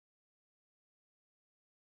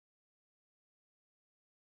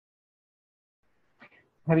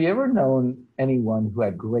Have you ever known anyone who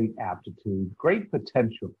had great aptitude, great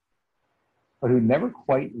potential, but who never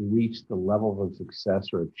quite reached the level of success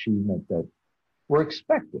or achievement that were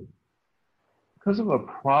expected because of a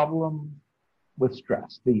problem with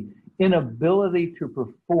stress, the inability to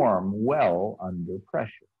perform well under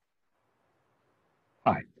pressure?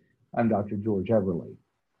 Hi, I'm Dr. George Everly.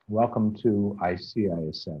 Welcome to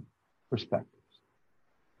ICISF Perspectives.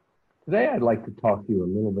 Today, I'd like to talk to you a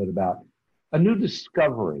little bit about a new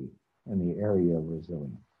discovery in the area of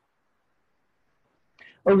resilience.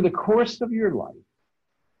 Over the course of your life,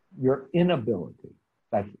 your inability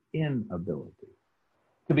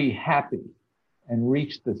to be happy and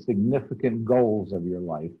reach the significant goals of your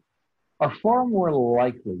life are far more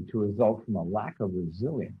likely to result from a lack of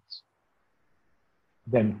resilience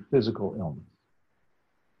than physical illness.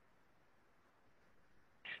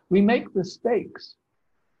 We make mistakes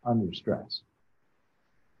under stress.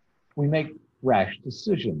 We make rash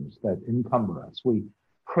decisions that encumber us. We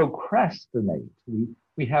procrastinate.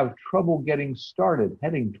 We have trouble getting started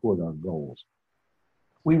heading toward our goals.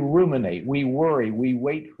 We ruminate. We worry. We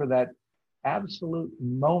wait for that absolute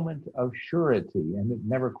moment of surety, and it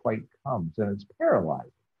never quite comes, and it's paralyzing.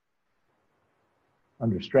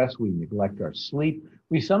 Under stress, we neglect our sleep.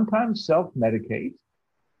 We sometimes self-medicate.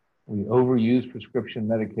 We overuse prescription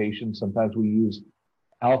medication. Sometimes we use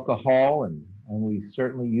alcohol, and we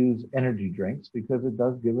certainly use energy drinks because it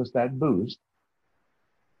does give us that boost.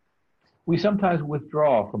 We sometimes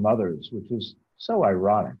withdraw from others, which is so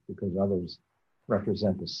ironic because others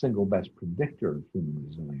represent the single best predictor of human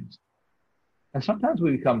resilience. And sometimes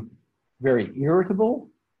we become very irritable,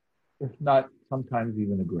 if not sometimes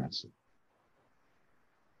even aggressive.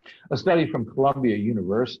 A study from Columbia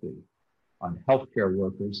University on healthcare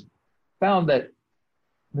workers found that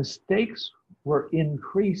mistakes were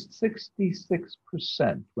increased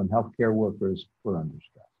 66% when healthcare workers were under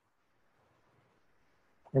stress.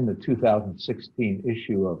 In the 2016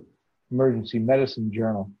 issue of Emergency Medicine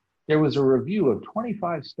Journal, there was a review of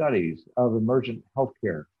 25 studies of emergent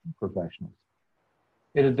healthcare professionals.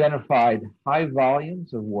 It identified high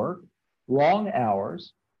volumes of work, long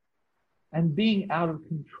hours, and being out of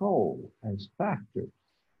control as factors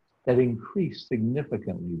that increased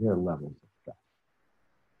significantly their levels of stress.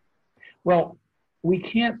 Well, we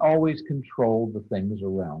can't always control the things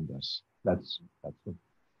around us. That's a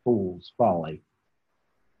fool's folly.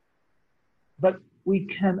 But we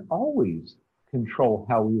can always control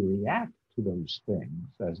how we react to those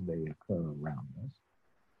things as they occur around us.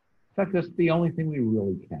 In fact, that's the only thing we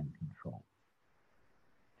really can control.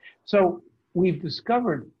 So we've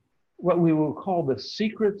discovered what we will call the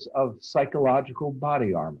secrets of psychological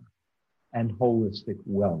body armor and holistic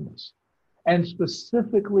wellness. And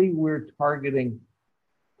specifically, we're targeting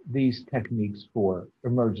these techniques for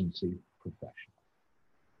emergency professionals.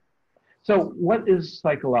 So what is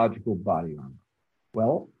psychological body armor?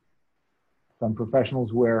 Well, some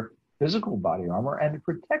professionals wear physical body armor and it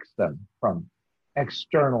protects them from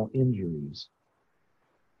external injuries.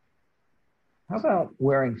 How about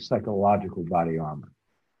wearing psychological body armor?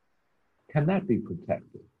 Can that be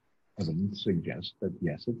protective? Evidence suggests that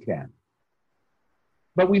yes, it can.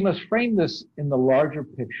 But we must frame this in the larger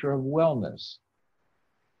picture of wellness.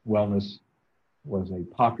 Wellness was a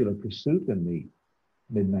popular pursuit in the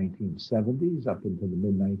mid-1970s up into the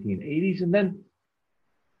mid-1980s, and then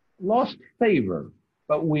lost favor.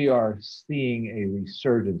 But we are seeing a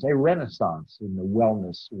resurgence, a renaissance in the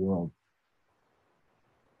wellness world.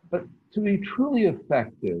 But to be truly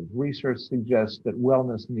effective, research suggests that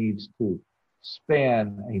wellness needs to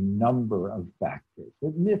span a number of factors.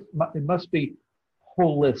 It must be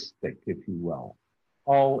holistic, if you will,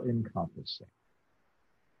 all-encompassing.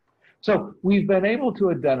 So we've been able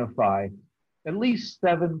to identify at least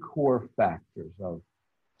 7 core factors of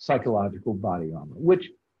psychological body armor, which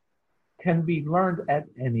can be learned at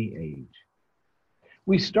any age.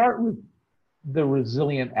 We start with the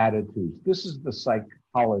resilient attitudes. This is the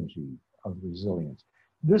psychology of resilience.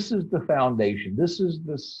 This is the foundation. This is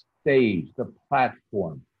the stage, the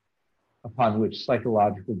platform upon which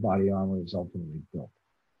psychological body armor is ultimately built.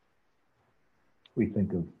 We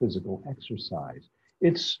think of physical exercise.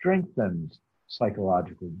 It strengthens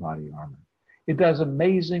psychological body armor. It does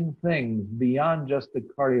amazing things beyond just the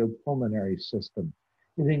cardiopulmonary system.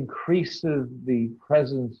 It increases the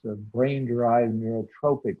presence of brain-derived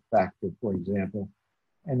neurotropic factor, for example,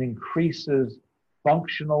 and increases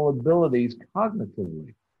functional abilities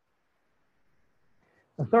cognitively.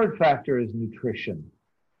 The third factor is nutrition.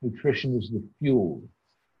 Nutrition is the fuel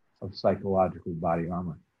of psychological body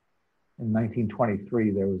armor. In 1923,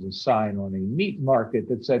 there was a sign on a meat market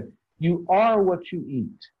that said, "You are what you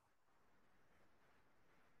eat."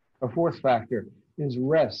 A fourth factor is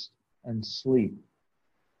rest and sleep.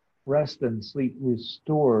 Rest and sleep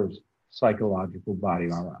restores psychological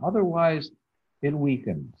body armor. Otherwise, it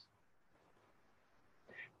weakens.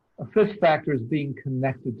 A fifth factor is being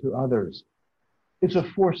connected to others. It's a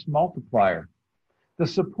force multiplier. The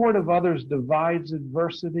support of others divides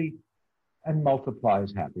adversity and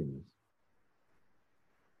multiplies happiness.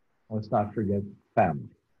 Let's not forget family.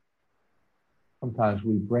 Sometimes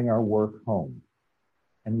we bring our work home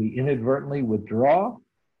and we inadvertently withdraw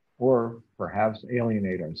or perhaps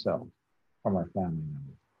alienate ourselves from our family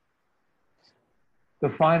members. The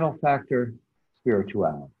final factor,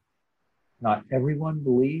 spirituality. Not everyone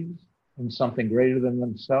believes in something greater than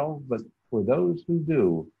themselves, but for those who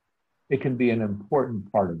do, it can be an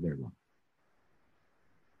important part of their life.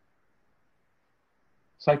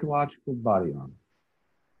 Psychological body armor,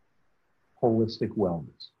 holistic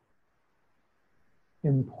wellness,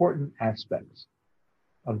 important aspects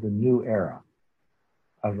of the new era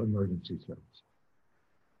of emergency service.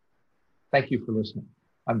 Thank you for listening.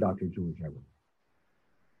 I'm Dr. George Everett.